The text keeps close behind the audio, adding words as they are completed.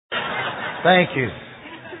Thank you.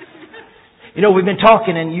 You know, we've been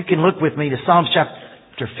talking, and you can look with me to Psalms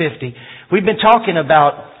chapter 50. We've been talking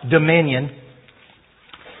about dominion.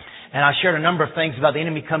 And I shared a number of things about the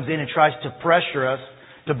enemy comes in and tries to pressure us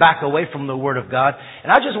to back away from the Word of God.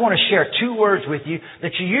 And I just want to share 2 words with you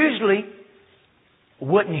that you usually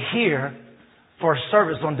wouldn't hear for a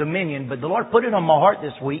service on dominion. But the Lord put it on my heart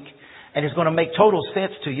this week, and it's going to make total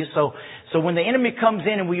sense to you. So when the enemy comes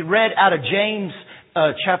in, and we read out of James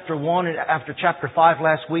chapter 1 and after chapter 5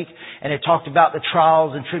 last week, and it talked about the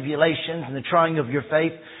trials and tribulations and the trying of your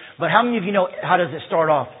faith. But how many of you know, how does it start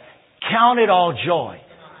off? Count it all joy.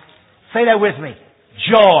 Say that with me.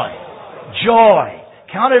 Joy. Joy.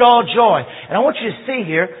 Count it all joy. And I want you to see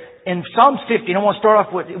here in Psalms 50, and I want to start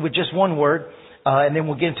off with just one word, and then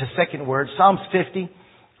we'll get into the second word. Psalms 50,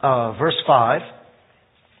 verse 5.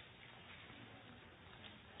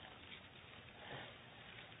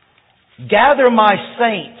 Gather my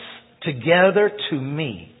saints together to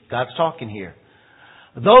me. God's talking here.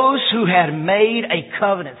 Those who had made a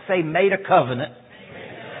covenant, say made a covenant,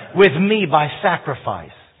 with me by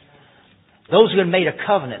sacrifice. Those who had made a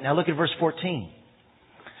covenant. Now look at verse 14.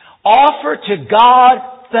 Offer to God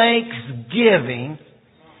thanksgiving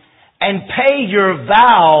and pay your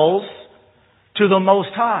vows to the Most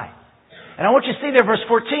High. And I want you to see there, verse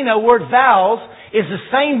 14, the word vows is the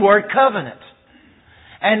same word covenant.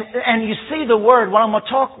 And you see the word, what I'm going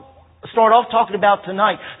to start off talking about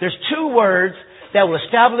tonight. There's 2 words that will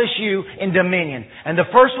establish you in dominion. And the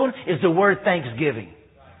first one is the word thanksgiving.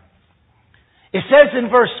 It says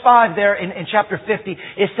in verse 5 there in chapter 50,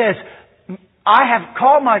 it says, I have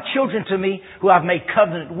called my children to me who I've made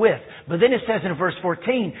covenant with. But then it says in verse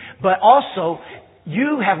 14, but also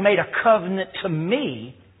you have made a covenant to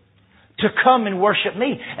me to come and worship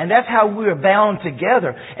me. And that's how we are bound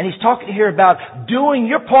together. And he's talking here about doing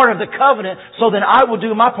your part of the covenant so then I will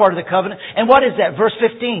do my part of the covenant. And what is that? Verse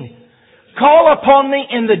 15. Call upon me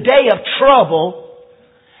in the day of trouble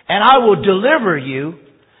and I will deliver you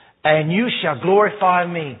and you shall glorify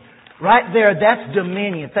me. Right there, that's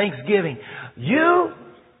dominion, thanksgiving. You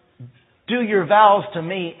do your vows to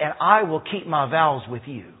me and I will keep my vows with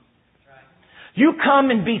you. You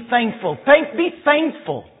come and be thankful. Be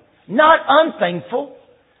thankful. Not unthankful,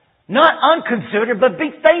 not unconsiderate, but be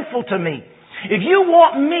thankful to me. If you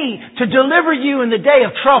want me to deliver you in the day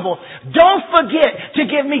of trouble, don't forget to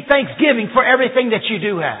give me thanksgiving for everything that you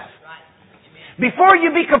do have. Before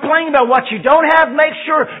you be complaining about what you don't have, make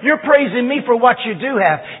sure you're praising me for what you do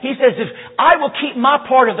have. He says, if I will keep my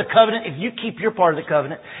part of the covenant, if you keep your part of the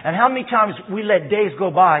covenant. And how many times we let days go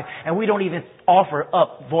by and we don't even offer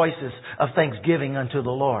up voices of thanksgiving unto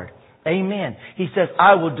the Lord. Amen. He says,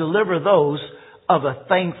 I will deliver those of a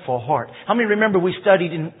thankful heart. How many remember we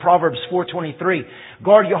studied in Proverbs 4:23?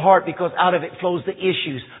 Guard your heart because out of it flows the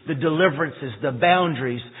issues, the deliverances, the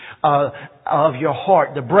boundaries of your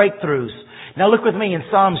heart, the breakthroughs. Now look with me in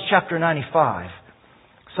Psalms chapter 95.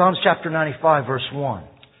 Psalms chapter 95 verse 1.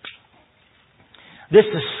 This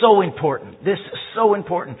is so important. This is so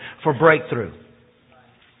important for breakthrough.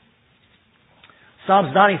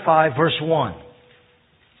 Psalms 95 verse 1.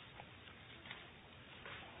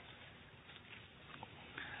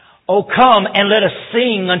 Oh, come and let us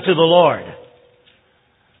sing unto the Lord.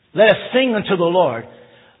 Let us sing unto the Lord.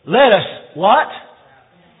 Let us what?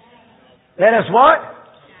 Let us what?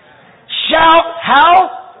 Shout. How?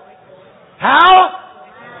 How?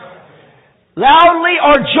 Loudly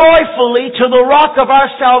or joyfully to the rock of our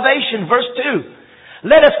salvation. Verse 2.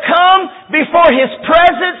 Let us come before His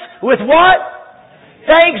presence with what?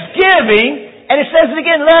 Thanksgiving. And it says it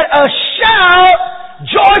again. Let us shout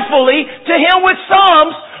joyfully to Him with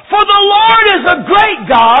psalms. For the Lord is a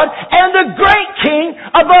great God and the great King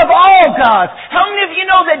above all gods. How many of you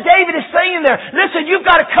know that David is saying there, listen, you've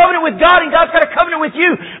got a covenant with God and God's got a covenant with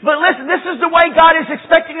you. But listen, this is the way God is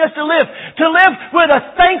expecting us to live. To live with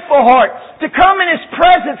a thankful heart. To come in His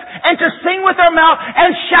presence and to sing with our mouth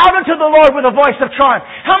and shout unto the Lord with a voice of triumph.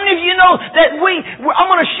 How many of you know that I'm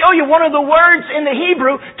going to show you one of the words in the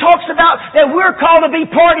Hebrew talks about that we're called to be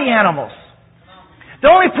party animals. The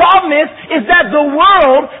only problem is that the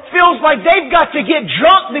world feels like they've got to get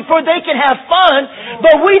drunk before they can have fun.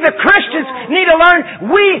 But we, the Christians, need to learn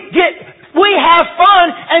we have fun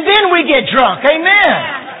and then we get drunk. Amen.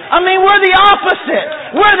 I mean, we're the opposite.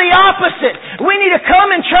 We're the opposite. We need to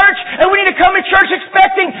come in church, and we need to come in church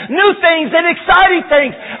expecting new things and exciting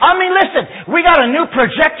things. I mean, listen, we got a new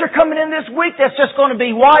projector coming in this week that's just going to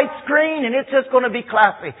be widescreen, and it's just going to be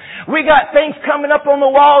classy. We got things coming up on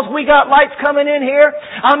the walls. We got lights coming in here.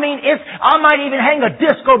 I mean, I might even hang a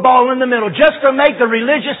disco ball in the middle just to make the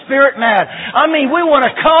religious spirit mad. I mean, we want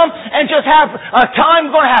to come and just have a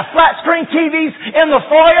time. We're going to have flat screen TVs in the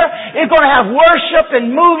foyer. It's going to have worship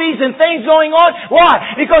and movies and things going on.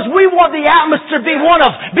 Why? Because we want the atmosphere to be one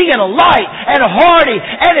of being light and hearty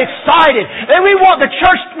and excited. And we want the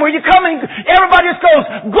church where you come and everybody just goes,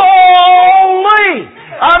 "Golly!"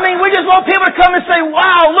 I mean, we just want people to come and say,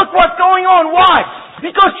 "Wow, look what's going on." Why?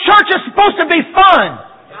 Because church is supposed to be fun.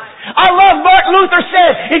 I love Martin Luther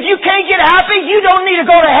said, if you can't get happy, you don't need to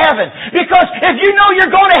go to heaven. Because if you know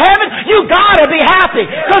you're going to heaven, you gotta be happy.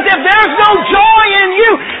 Because if there's no joy in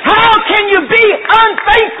you, how can you be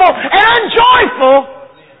unthankful and unjoyful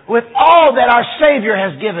with all that our Savior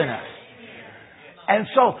has given us? And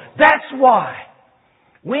so, that's why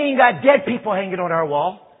we ain't got dead people hanging on our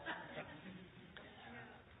wall.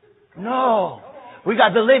 No. We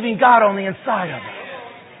got the living God on the inside of us.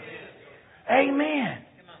 Amen.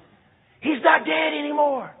 He's not dead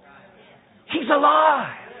anymore. He's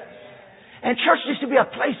alive. And church needs to be a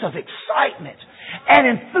place of excitement and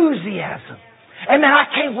enthusiasm. And man, I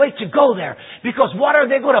can't wait to go there. Because what are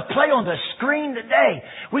they going to play on the screen today?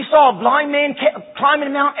 We saw a blind man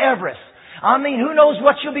climbing Mount Everest. I mean, who knows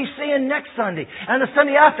what you'll be seeing next Sunday and the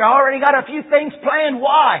Sunday after. I already got a few things planned.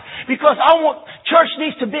 Why? Because church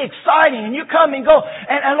needs to be exciting, and you come and go,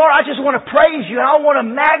 and Lord, I just want to praise you, and I want to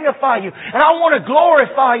magnify you, and I want to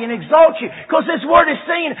glorify you and exalt you, because this word is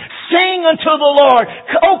saying, sing unto the Lord.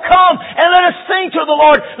 Oh, come and let us sing to the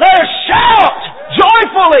Lord. Let us shout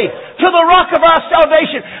joyfully to the rock of our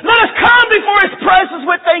salvation. Let us come before His presence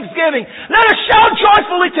with thanksgiving. Let us shout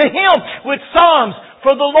joyfully to Him with psalms.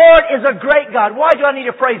 For the Lord is a great God. Why do I need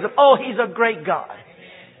to praise Him? Oh, He's a great God.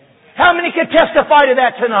 How many can testify to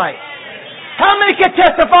that tonight? How many can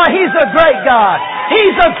testify He's a great God?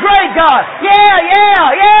 He's a great God.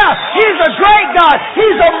 Yeah. He's a great God.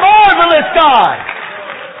 He's a marvelous God.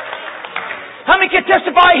 How many can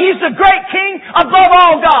testify He's the great King above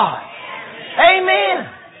all gods? Amen.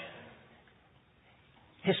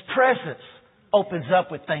 His presence opens up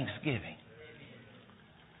with thanksgiving.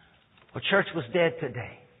 Well, church was dead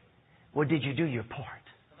today. Well, did you do your part?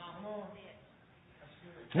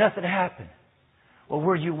 Nothing happened. Well,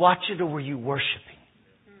 were you watching or were you worshiping?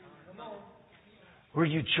 Were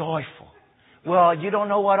you joyful? Well, you don't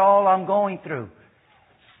know what all I'm going through.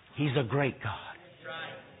 He's a great God.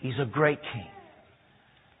 He's a great King.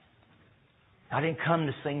 I didn't come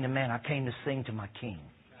to sing to man. I came to sing to my King.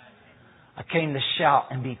 I came to shout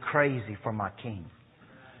and be crazy for my King.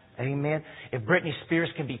 Amen. If Britney Spears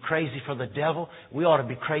can be crazy for the devil, we ought to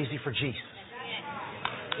be crazy for Jesus.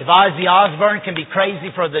 If Ozzy Osbourne can be crazy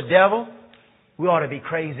for the devil, we ought to be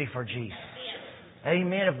crazy for Jesus.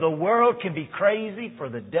 Amen. If the world can be crazy for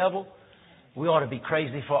the devil, we ought to be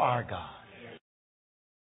crazy for our God.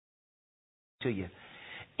 To you.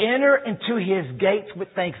 Enter into His gates with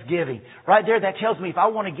thanksgiving. Right there, that tells me if I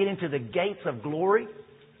want to get into the gates of glory,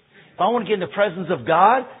 if I want to get in the presence of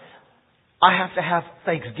God, I have to have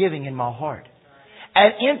thanksgiving in my heart.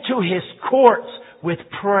 And into His courts with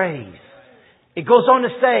praise. It goes on to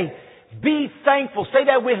say, be thankful. Say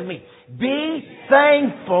that with me. Be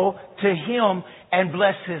thankful to Him and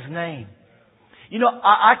bless His name. You know,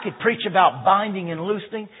 I could preach about binding and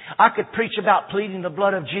loosing. I could preach about pleading the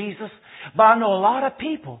blood of Jesus. But I know a lot of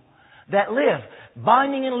people that live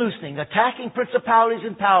binding and loosing, attacking principalities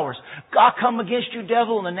and powers. I come against you,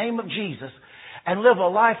 devil, in the name of Jesus. And live a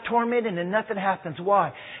life tormented and nothing happens.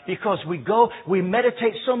 Why? Because we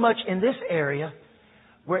meditate so much in this area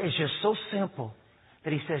where it's just so simple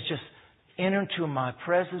that He says, just enter into my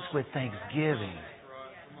presence with thanksgiving.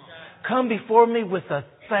 Come before me with a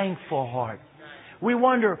thankful heart. We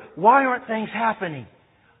wonder, why aren't things happening?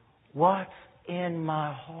 What's in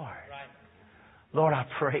my heart? Lord, I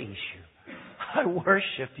praise you. I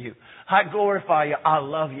worship you. I glorify you. I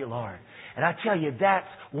love you, Lord. And I tell you, that's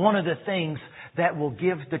one of the things that will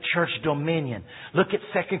give the church dominion. Look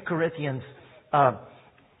at 2 Corinthians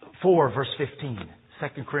 4, verse 15.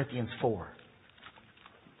 2 Corinthians 4.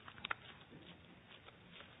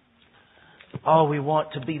 Oh, we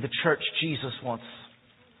want to be the church Jesus wants.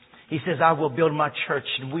 He says, I will build my church,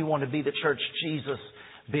 and we want to be the church Jesus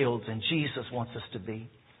builds and Jesus wants us to be.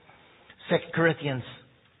 2 Corinthians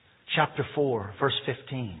chapter 4, verse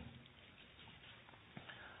 15.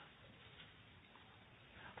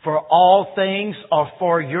 For all things are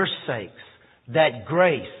for your sakes, that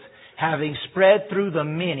grace having spread through the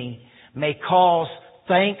many, may cause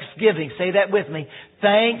thanksgiving. Say that with me.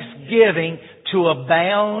 Thanksgiving to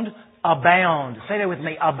abound. Say that with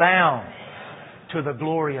me. Abound to the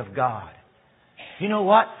glory of God. You know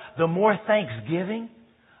what? The more thanksgiving,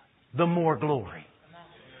 the more glory.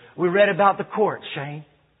 We read about the court, Shane.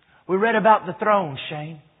 We read about the throne,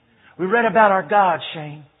 Shane. We read about our God,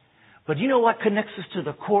 Shane. But you know what connects us to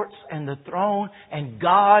the courts and the throne and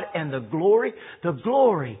God and the glory? The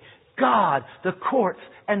glory, God, the courts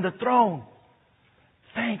and the throne.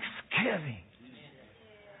 Thanksgiving.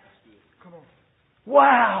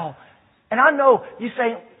 Wow. And I know you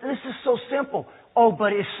say, this is so simple. Oh,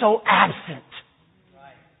 but it's so absent.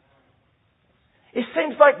 It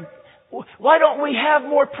seems like, why don't we have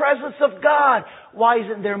more presence of God? Why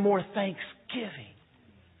isn't there more thanksgiving?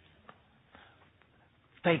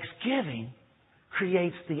 Thanksgiving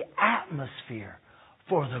creates the atmosphere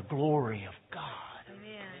for the glory of God.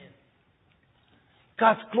 Amen.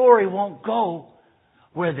 God's glory won't go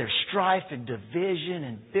where there's strife and division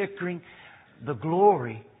and bickering. The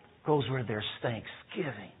glory goes where there's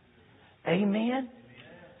thanksgiving. Amen?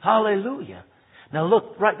 Hallelujah. Now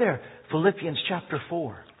look right there. Philippians chapter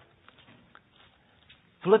 4.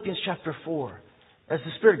 Philippians chapter 4. As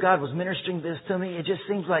the Spirit of God was ministering this to me, it just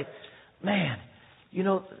seems like, man, you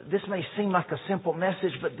know, this may seem like a simple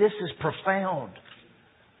message, but this is profound.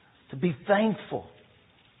 To be thankful.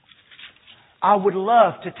 I would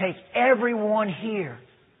love to take everyone here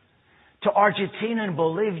to Argentina and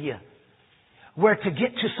Bolivia, where to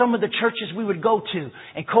get to some of the churches we would go to.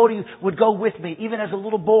 And Cody would go with me, even as a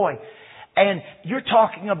little boy. And you're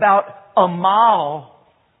talking about a mile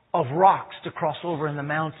of rocks to cross over in the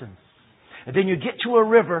mountains. And then you get to a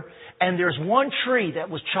river, and there's one tree that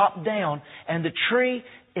was chopped down, and the tree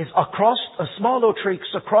is across, a small little tree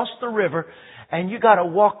across the river, and you got to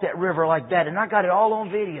walk that river like that. And I got it all on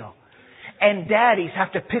video. And daddies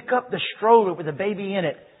have to pick up the stroller with the baby in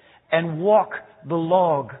it and walk the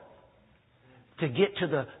log to get to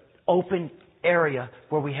the open area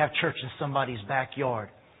where we have church in somebody's backyard.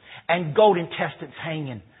 And goat intestines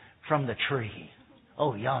hanging from the tree.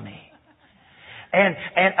 Oh, yummy. And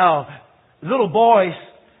little boys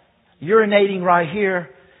urinating right here.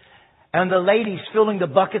 And the ladies filling the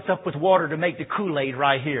buckets up with water to make the Kool-Aid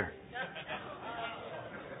right here.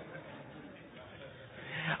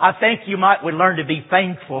 I think you would learn to be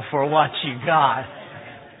thankful for what you got.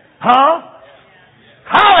 Huh?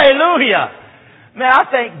 Hallelujah! Man, I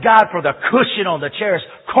thank God for the cushion on the chairs,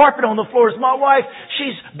 carpet on the floors. My wife,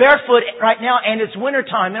 she's barefoot right now, and it's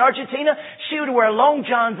wintertime. In Argentina, she would wear long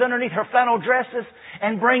johns underneath her flannel dresses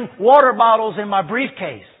and bring water bottles in my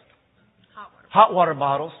briefcase. Hot water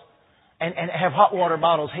bottles. And have hot water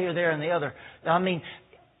bottles here, there, and the other. I mean,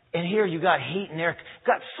 and here you got heat and air.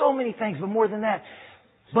 Got so many things, but more than that.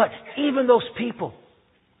 But even those people,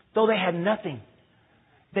 though they had nothing,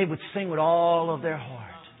 they would sing with all of their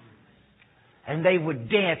heart. And they would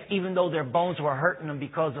dance even though their bones were hurting them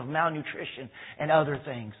because of malnutrition and other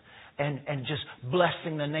things. And just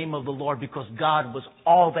blessing the name of the Lord because God was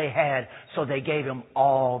all they had, so they gave Him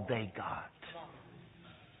all they got.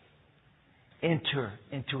 Enter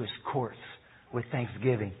into His courts with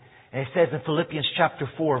thanksgiving. And it says in Philippians chapter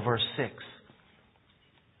 4, verse 6.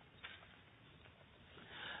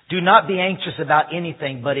 Do not be anxious about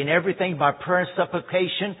anything, but in everything by prayer and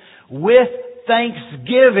supplication with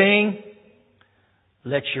thanksgiving,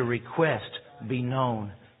 let your request be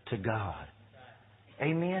known to God.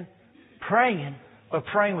 Amen. Praying, but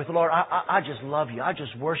praying with the Lord. I just love you. I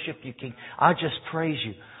just worship you, King. I just praise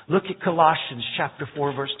you. Look at Colossians chapter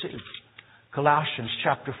 4, verse 2. Colossians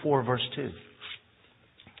chapter 4, verse 2.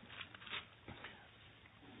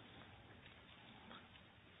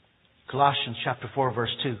 Colossians chapter 4, verse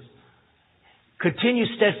 2. Continue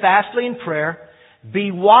steadfastly in prayer.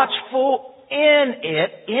 Be watchful in it,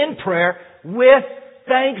 in prayer, with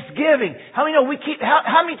thanksgiving. How many know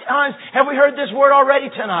how many times have we heard this word already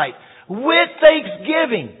tonight? With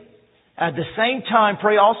thanksgiving. At the same time,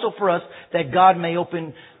 pray also for us that God may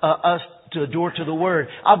open us to a door to the Word.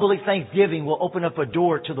 I believe thanksgiving will open up a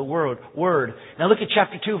door to the Word. Now look at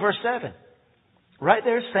chapter 2, verse 7. Right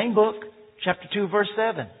there, same book, chapter 2, verse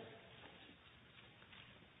 7.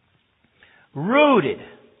 Rooted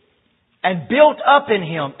and built up in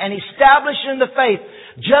Him and established in the faith,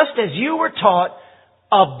 just as you were taught,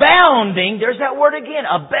 abounding, there's that word again,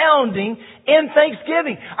 abounding in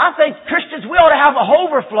thanksgiving. I think Christians, we ought to have an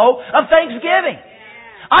overflow of thanksgiving.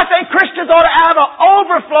 I think Christians ought to have an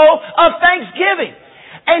overflow of thanksgiving.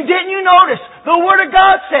 And didn't you notice, the Word of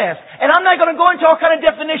God says, and I'm not going to go into all kind of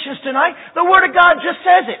definitions tonight, the Word of God just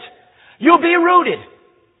says it. You'll be rooted.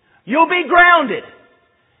 You'll be grounded.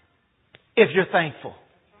 if you're thankful.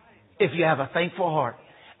 If you have a thankful heart.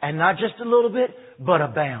 And not just a little bit, but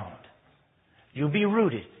abound. You'll be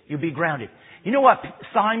rooted. You'll be grounded. You know what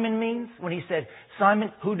Simon means when he said,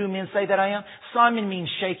 Simon, who do men say that I am? Simon means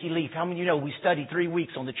shaky leaf. How many of you know we studied 3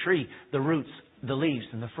 weeks on the tree, the roots, the leaves,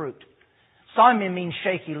 and the fruit? Simon means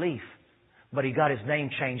shaky leaf. But he got his name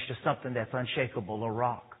changed to something that's unshakable, a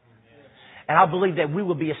rock. And I believe that we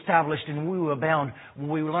will be established and we will abound when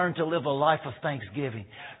we learn to live a life of thanksgiving.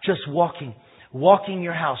 Just walking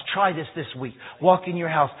your house. Try this week. Walk in your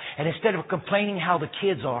house. And instead of complaining how the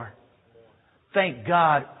kids are, thank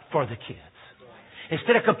God for the kids.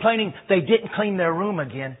 Instead of complaining they didn't clean their room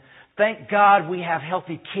again, thank God we have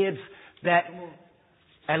healthy kids that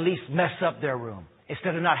at least mess up their room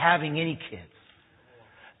instead of not having any kids.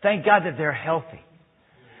 Thank God that they're healthy.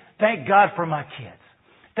 Thank God for my kids.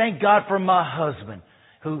 Thank God for my husband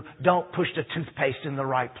who don't push the toothpaste in the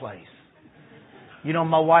right place. You know,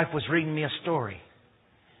 my wife was reading me a story.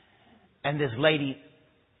 And this lady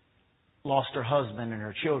lost her husband and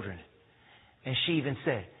her children. And she even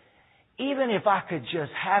said, even if I could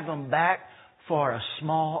just have them back for a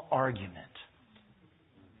small argument.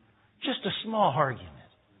 Just a small argument.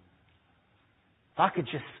 If I could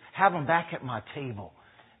just have them back at my table.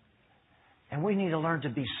 And we need to learn to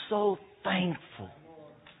be so thankful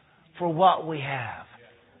for what we have.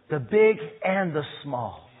 The big and the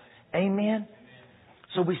small. Amen?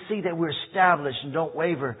 So we see that we're established and don't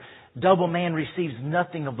waver. Double man receives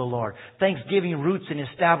nothing of the Lord. Thanksgiving roots and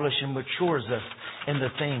establishes and matures us in the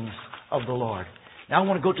things of the Lord. Now I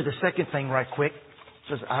want to go to the second thing right quick.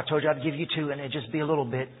 So I told you I'd give you 2 and it'd just be a little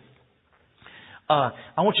bit. I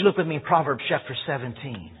want you to look with me in Proverbs chapter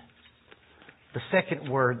 17. The second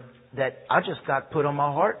word that I just got put on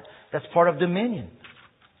my heart, that's part of dominion.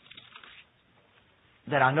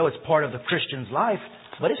 That I know it's part of the Christian's life,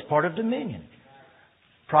 but it's part of dominion.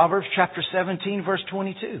 Proverbs chapter 17, verse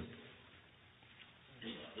 22.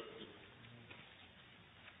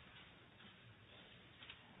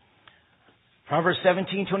 Proverbs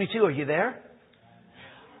 17:22. Are you there?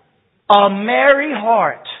 A merry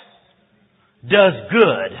heart does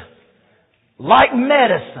good like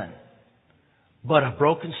medicine, but a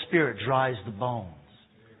broken spirit dries the bones.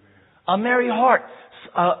 A merry heart.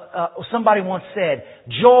 Somebody once said,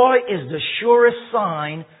 joy is the surest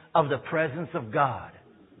sign of the presence of God.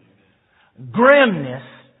 Grimness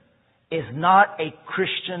is not a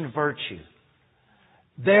Christian virtue.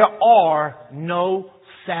 There are no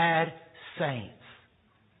sad saints.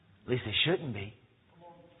 At least there shouldn't be.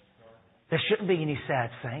 There shouldn't be any sad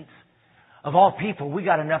saints. Of all people, we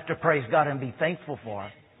got enough to praise God and be thankful for.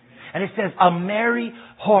 And it says, a merry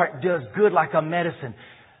heart does good like a medicine.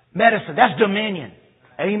 Medicine, that's dominion.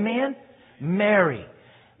 Amen? Merry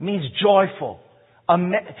means joyful. A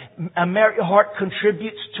merry heart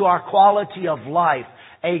contributes to our quality of life.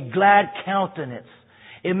 A glad countenance.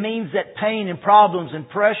 It means that pain and problems and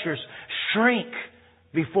pressures shrink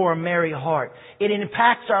before a merry heart. It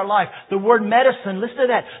impacts our life. The word medicine, listen to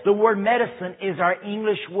that. The word medicine is our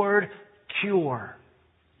English word cure.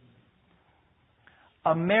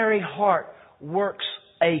 A merry heart works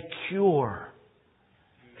a cure.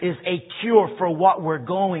 Is a cure for what we're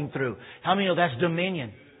going through. How many know that's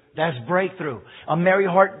dominion? That's breakthrough. A merry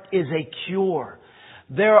heart is a cure.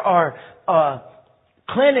 There are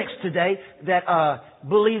clinics today that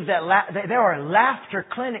believe that there are laughter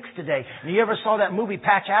clinics today. And you ever saw that movie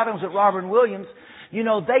Patch Adams with Robin Williams? You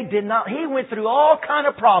know, they did not. He went through all kind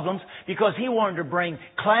of problems because he wanted to bring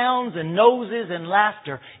clowns and noses and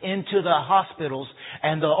laughter into the hospitals,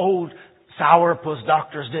 and the old sourpuss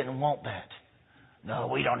doctors didn't want that.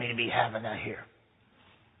 No, we don't need to be having that here.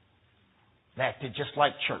 That is just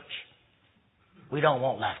like church. We don't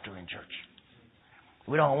want laughter in church.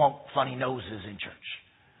 We don't want funny noses in church.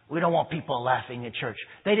 We don't want people laughing in church.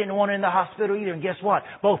 They didn't want it in the hospital either. And guess what?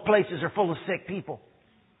 Both places are full of sick people.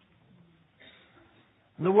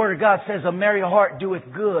 The Word of God says a merry heart doeth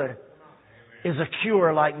good is a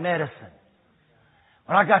cure like medicine.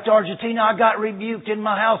 When I got to Argentina, I got rebuked in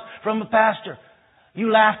my house from a pastor.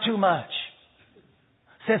 You laugh too much.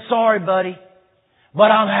 Said, sorry, buddy,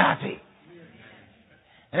 but I'm happy.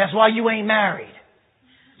 And that's why you ain't married.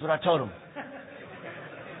 That's what I told him.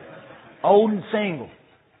 Old and single.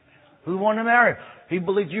 Who wanted to marry? He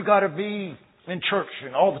believed you got to be in church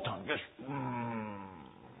and all the time. Just,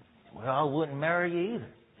 well, I wouldn't marry you either.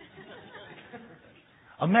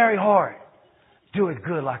 A merry heart doeth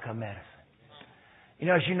good like a medicine. You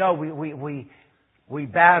know, as you know, we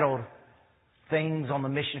battled things on the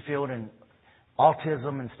mission field and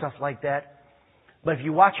autism and stuff like that. But if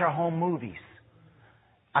you watch our home movies,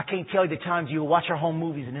 I can't tell you the times you watch our home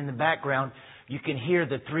movies and in the background, you can hear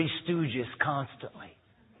the Three Stooges constantly.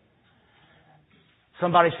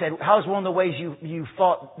 Somebody said, how's one of the ways you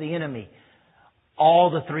fought the enemy? All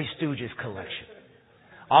the Three Stooges collection.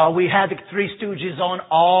 We had the Three Stooges on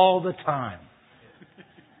all the time.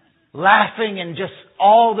 Laughing and just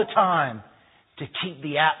all the time to keep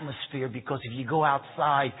the atmosphere, because if you go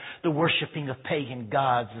outside, the worshiping of pagan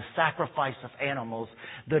gods, the sacrifice of animals,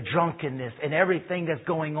 the drunkenness and everything that's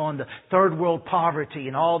going on, the third world poverty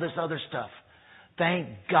and all this other stuff. Thank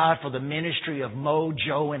God for the ministry of Mo,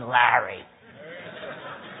 Joe, and Larry.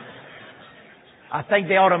 I think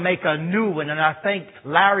they ought to make a new one, and I think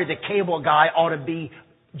Larry, the cable guy, ought to be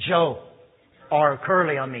Joe. Or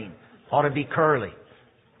Curly, ought to be Curly.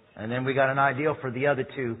 And then we got an ideal for the other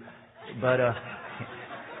two. But,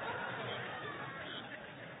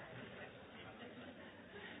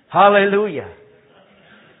 hallelujah.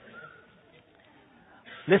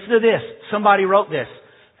 Listen to this. Somebody wrote this.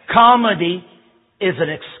 Comedy is an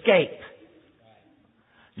escape.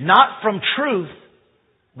 Not from truth,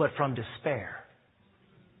 but from despair.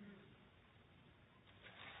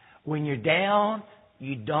 When you're down,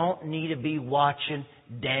 you don't need to be watching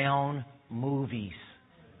down movies.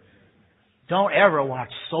 Don't ever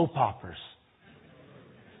watch soap operas.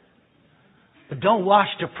 But don't watch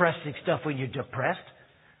depressing stuff when you're depressed.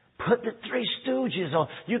 Put the Three Stooges on.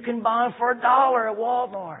 You can buy them for $1 at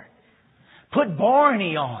Walmart. Put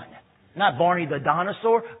Barney on. Not Barney the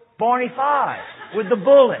dinosaur. Barney 5 with the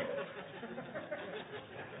bullet.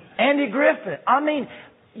 Andy Griffith.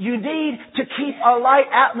 You need to keep a light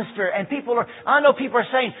atmosphere. And I know people are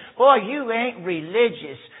saying, boy, you ain't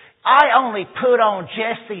religious. I only put on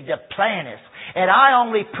Jesse Duplantis. And I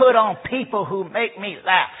only put on people who make me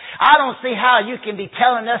laugh. I don't see how you can be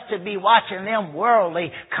telling us to be watching them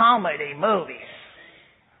worldly comedy movies.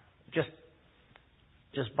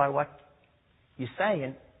 Just by what you're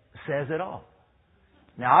saying says it all.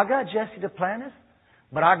 Now, I got Jesse Duplantis,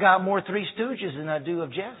 but I got more Three Stooges than I do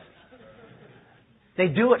of Jesse. They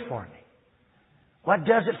do it for me. What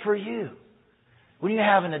does it for you? When you're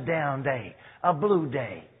having a down day, a blue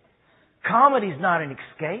day. Comedy's not an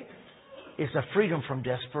escape. It's a freedom from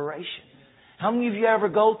desperation. How many of you ever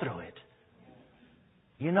go through it?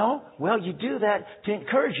 You know? Well, you do that to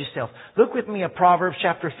encourage yourself. Look with me at Proverbs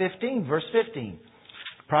chapter 15, verse 15.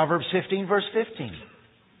 Proverbs 15, verse 15.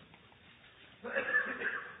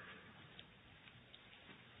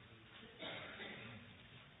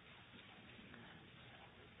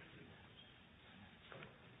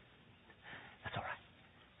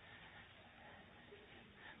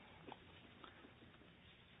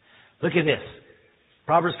 Look at this.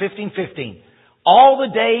 Proverbs 15:15. All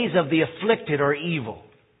the days of the afflicted are evil.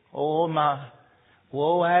 Oh my,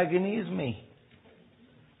 woe agony is me.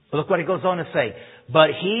 But look what it goes on to say. But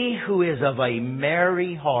he who is of a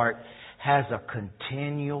merry heart has a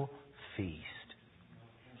continual feast.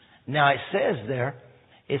 Now it says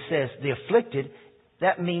the afflicted,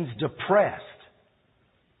 that means depressed.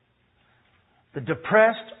 The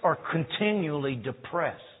depressed are continually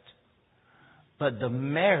depressed. But the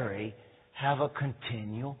merry have a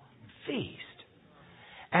continual feast.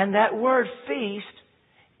 And that word feast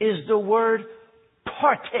is the word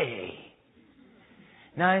party.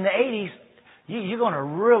 Now in the 80s, you're going to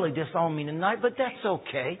really disown me tonight, but that's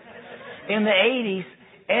okay. In the 80s,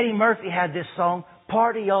 Eddie Murphy had this song,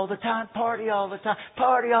 party all the time, party all the time,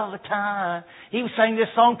 party all the time. He was saying this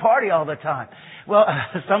song, party all the time. Well,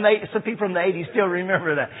 some people from the 80s still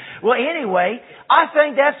remember that. Well, anyway, I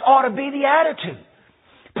think that ought to be the attitude.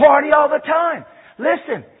 Party all the time.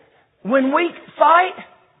 Listen, when we fight,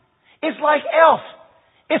 it's like Elf.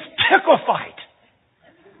 It's tickle fight.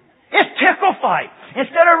 It's tickle fight.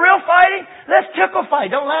 Instead of real fighting, let's tickle fight.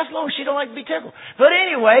 Don't last long. She don't like to be tickled. But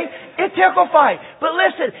anyway, it's tickle fight. But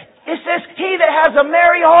listen, it says, he that has a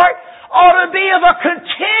merry heart ought to be of a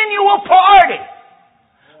continual party.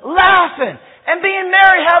 Laughing and being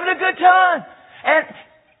merry, having a good time. And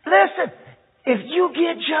listen, if you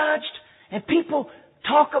get judged and people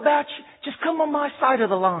talk about you, just come on my side of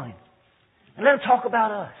the line and let them talk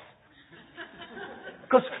about us.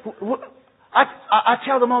 Because I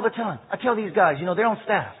tell them all the time. I tell these guys, they're on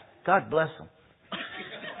staff. God bless them.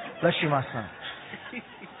 Bless you, my son.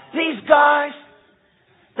 These guys,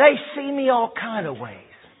 they see me all kind of ways.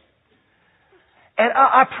 And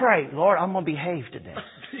I pray, Lord, I'm going to behave today.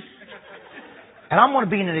 And I'm going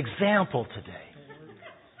to be an example today.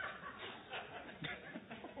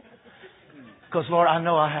 Because, Lord, I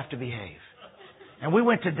know I have to behave. And we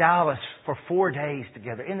went to Dallas for 4 days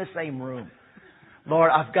together in the same room.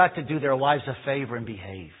 Lord, I've got to do their wives a favor and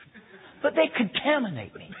behave. But they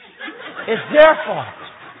contaminate me. It's their fault.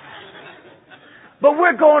 But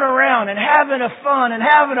we're going around and having a fun and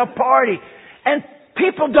having a party. And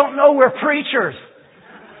people don't know we're preachers.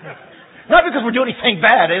 Not because we're doing anything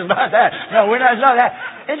bad. It's not that. No, we're not. It's not that.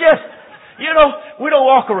 It's just, we don't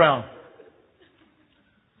walk around.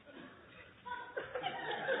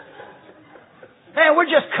 And we're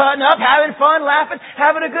just cutting up, having fun, laughing,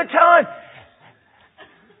 having a good time.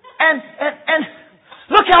 And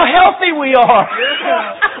look how healthy we are.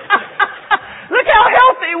 Look how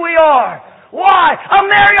healthy we are. Why? A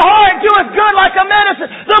merry heart doeth good like a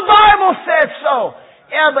medicine. The Bible says so.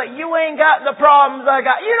 Yeah, but you ain't got the problems I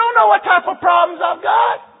got. You don't know what type of problems I've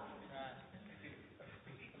got.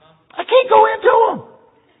 I can't go into them.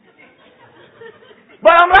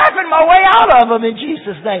 But I'm laughing my way out of them in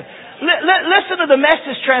Jesus' name. Listen to the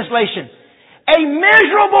Message translation. A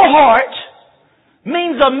miserable heart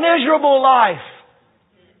means a miserable life.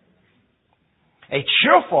 A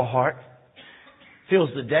cheerful heart fills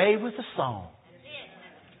the day with a song.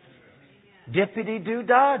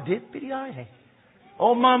 Dippity-doo-dah, dippity-eye.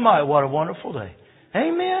 Oh my, what a wonderful day.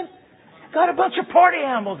 Amen. Got a bunch of party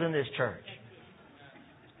animals in this church.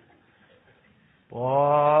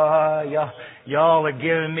 Boy, y'all are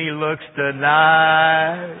giving me looks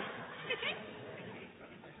tonight.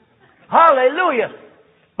 Hallelujah.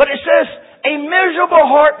 But it says, a miserable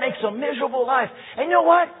heart makes a miserable life. And you know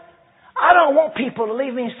what? I don't want people to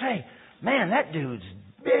leave me and say, man, that dude's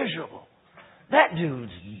miserable. That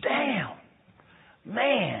dude's down.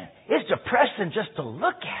 Man, it's depressing just to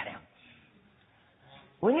look at him.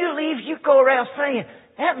 When you leave, you go around saying,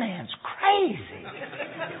 that man's crazy.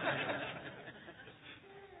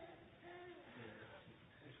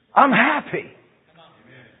 I'm happy.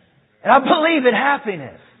 And I believe in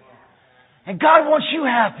happiness. And God wants you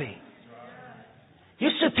happy. You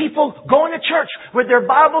see people going to church with their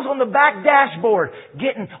Bibles on the back dashboard,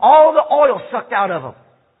 getting all the oil sucked out of them.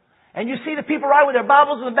 And you see the people ride with their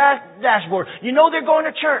Bibles on the back dashboard. You know they're going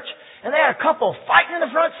to church. And they had a couple fighting in the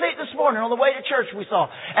front seat this morning on the way to church we saw.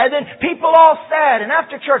 And then people all sad. And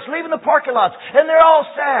after church, leaving the parking lots. And they're all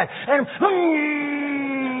sad. And,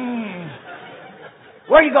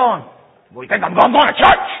 where are you going? Well, you think I'm going to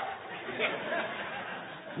church?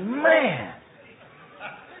 Man.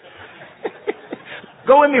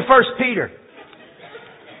 Go with me, 1 Peter.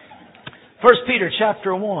 1 Peter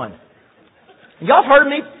chapter 1. Y'all have heard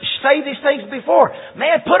me say these things before.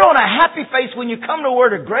 Man, put on a happy face when you come to a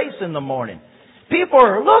word of grace in the morning. People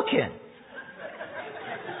are looking.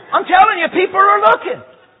 I'm telling you, people are looking.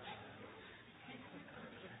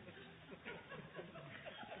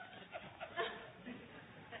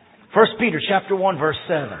 First Peter chapter 1 verse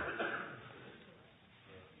 7.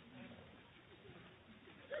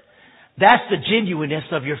 That's the genuineness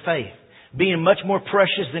of your faith, being much more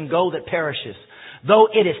precious than gold that perishes, though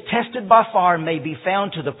it is tested by fire, may be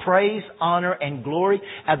found to the praise, honor, and glory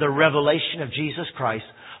at the revelation of Jesus Christ,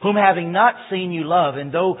 whom having not seen you love,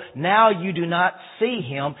 and though now you do not see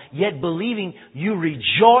Him, yet believing you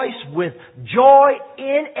rejoice with joy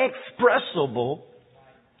inexpressible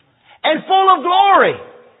and full of glory,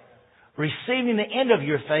 receiving the end of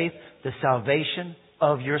your faith, the salvation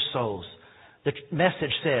of your souls. The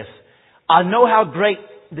Message says, I know how great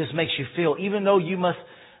this makes you feel, even though you must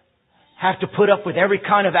have to put up with every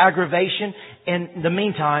kind of aggravation. In the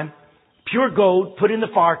meantime, pure gold put in the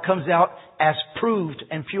fire comes out as proved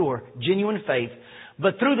and pure, genuine faith.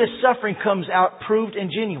 But through this suffering comes out proved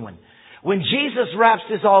and genuine. When Jesus wraps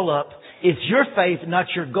this all up, it's your faith, not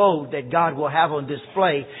your gold, that God will have on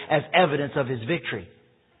display as evidence of His victory.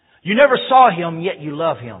 You never saw Him, yet you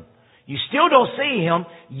love Him. You still don't see Him,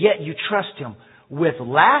 yet you trust Him. With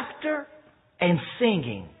laughter and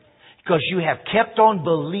singing, because you have kept on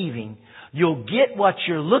believing, you'll get what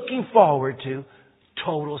you're looking forward to,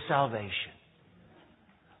 total salvation.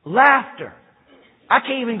 Laughter. I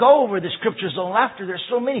can't even go over the scriptures on laughter. There's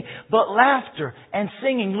so many. But laughter and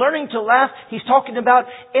singing, learning to laugh, He's talking about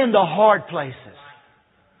in the hard places.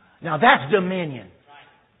 Now that's dominion.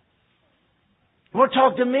 You want to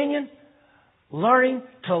talk dominion? Learning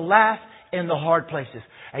to laugh in the hard places.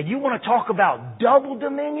 And you want to talk about double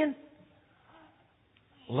dominion?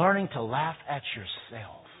 Learning to laugh at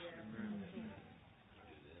yourself.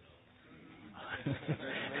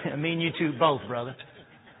 I mean, you two both, brother.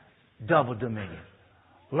 Double dominion.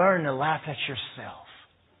 Learn to laugh at yourself.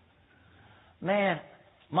 Man,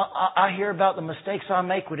 I hear about the mistakes I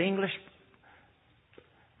make with English.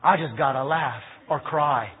 I just gotta laugh or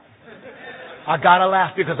cry. I gotta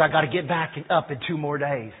laugh because I gotta get back up in 2 more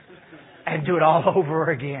days and do it all over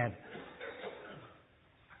again.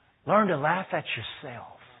 Learn to laugh at yourself.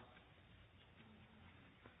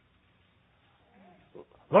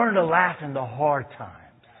 Learn to laugh in the hard times.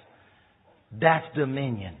 That's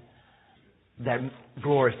dominion that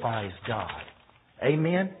glorifies God.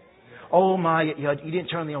 Amen? Oh my, you didn't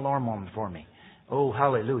turn the alarm on for me. Oh,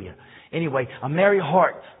 hallelujah. Anyway, a merry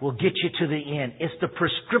heart will get you to the end. It's the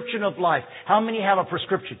prescription of life. How many have a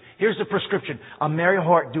prescription? Here's the prescription. A merry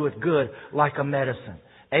heart doeth good like a medicine.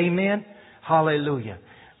 Amen? Hallelujah.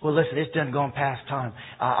 Well, listen, it's done gone past time.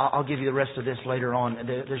 I'll give you the rest of this later on.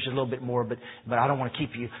 There's a little bit more, but I don't want to keep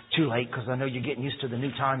you too late because I know you're getting used to the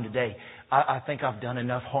new time today. I think I've done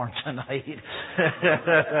enough harm tonight.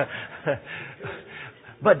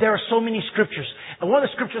 But there are so many scriptures. And one of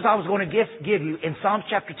the scriptures I was going to give you in Psalm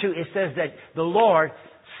chapter 2, it says that the Lord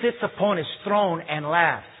sits upon His throne and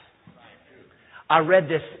laughs. I read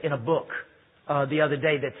this in a book the other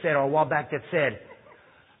day that said, or a while back, that said,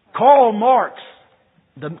 Karl Marx,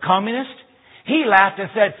 the communist, he laughed and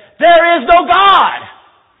said, "There is no God."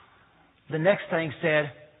 The next thing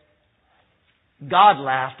said, God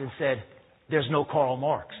laughed and said, "There's no Karl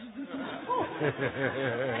Marx."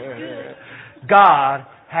 God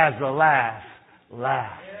has the last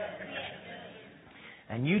laugh.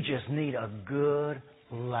 And you just need a good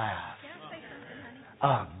laugh.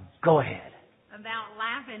 Go ahead. About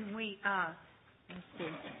laughing, let's see.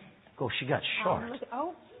 Go, she got short.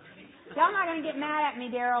 Y'all not going to get mad at me,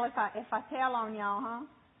 Daryl, if I tell on y'all, huh?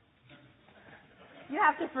 You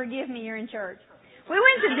have to forgive me. You're in church. We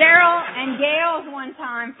went to Daryl and Gail's one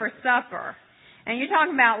time for supper, and you're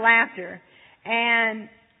talking about laughter, and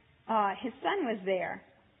his son was there,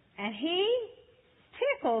 and he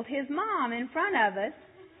tickled his mom in front of us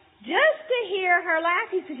just to hear her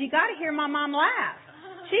laugh. He says, "You got to hear my mom laugh.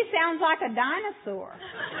 She sounds like a dinosaur."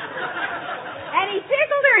 And he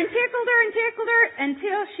tickled her and tickled her and tickled her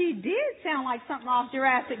until she did sound like something off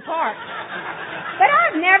Jurassic Park. But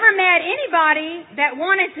I've never met anybody that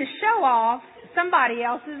wanted to show off somebody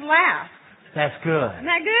else's laugh. That's good. Isn't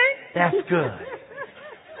that good? That's good.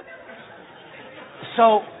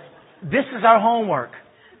 So, this is our homework.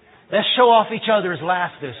 Let's show off each other's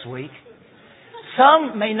laugh this week.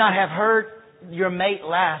 Some may not have heard your mate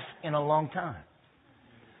laugh in a long time.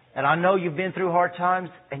 And I know you've been through hard times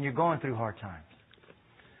and you're going through hard times.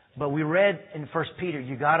 But we read in 1 Peter,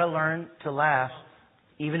 you got to learn to laugh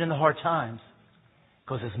even in the hard times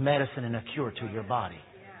because it's medicine and a cure to your body.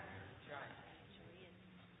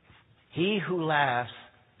 He who laughs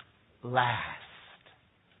last.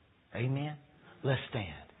 Amen? Let's stand.